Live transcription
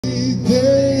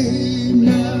Day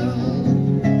now,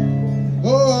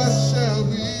 oh, I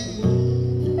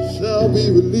shall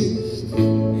be released.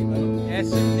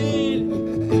 Yes, indeed.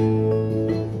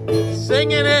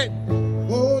 Singing it.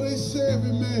 Oh, they say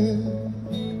every man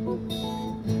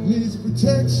needs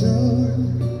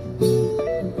protection.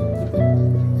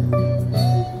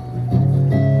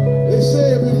 They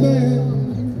say every man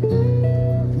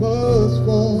must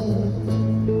fall.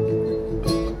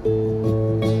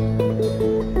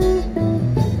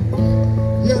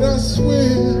 Yet I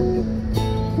swear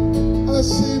I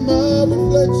see my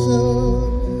reflection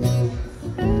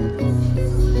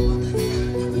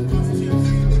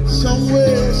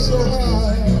somewhere so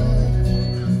high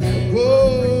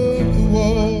above the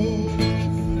wall.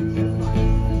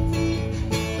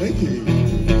 Thank you.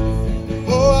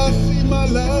 Oh, I see my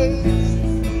light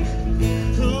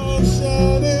come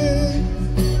shining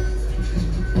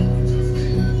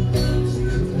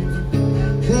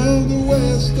from the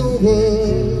west over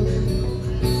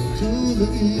to the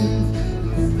east.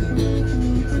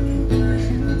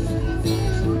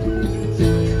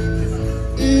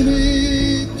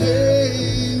 Any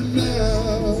day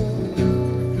now,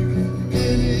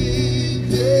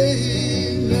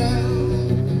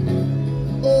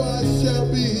 oh, I shall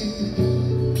be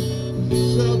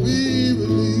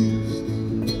released.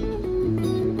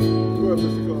 Go ahead,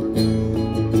 Mr. Clark.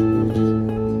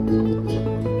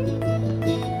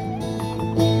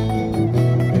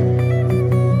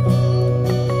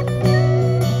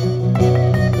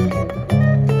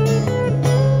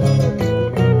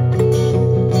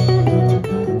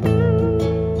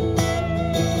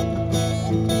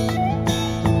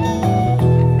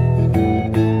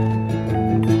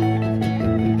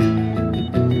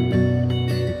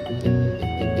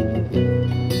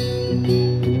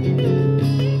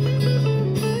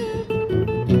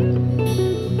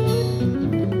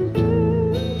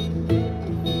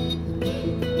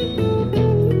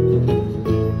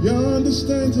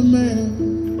 Stands a man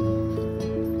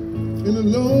in a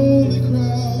lonely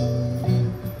crowd,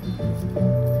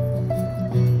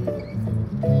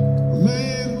 a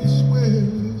man who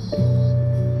swears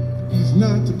he's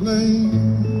not to blame.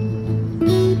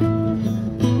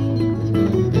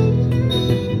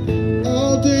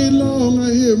 All day long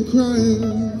I hear him crying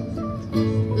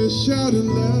and shouting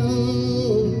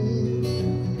loud,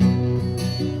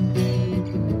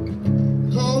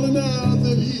 calling out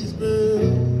that he's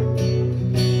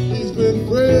been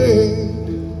brave.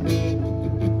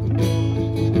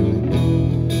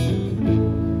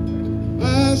 I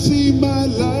see my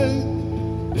light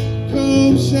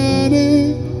come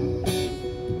shining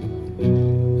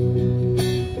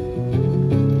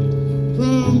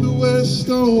from the west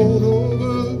on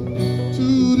over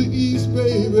to the east,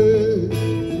 baby.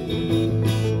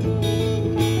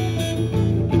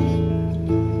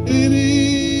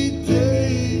 Any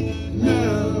day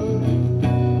now.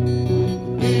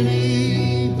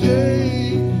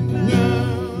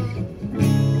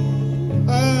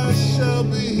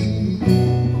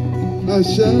 I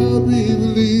shall be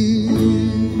released.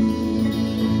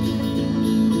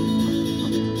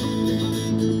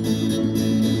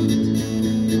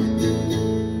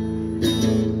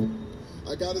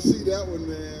 I gotta see that one,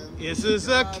 man. This is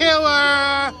a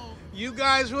killer. You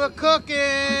guys were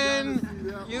cooking.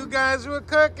 You guys were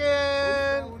cooking.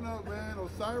 Up, man.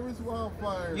 Osiris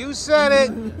Wildfire. You said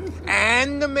it.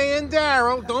 And the man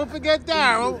Darryl. Don't forget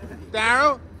Darryl.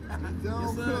 Darryl.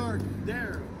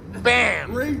 Darryl.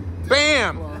 Bam.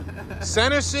 Bam.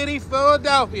 Center City,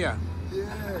 Philadelphia. Yeah.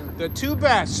 The two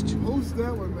best. Post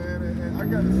that one, man. And I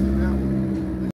gotta see that one.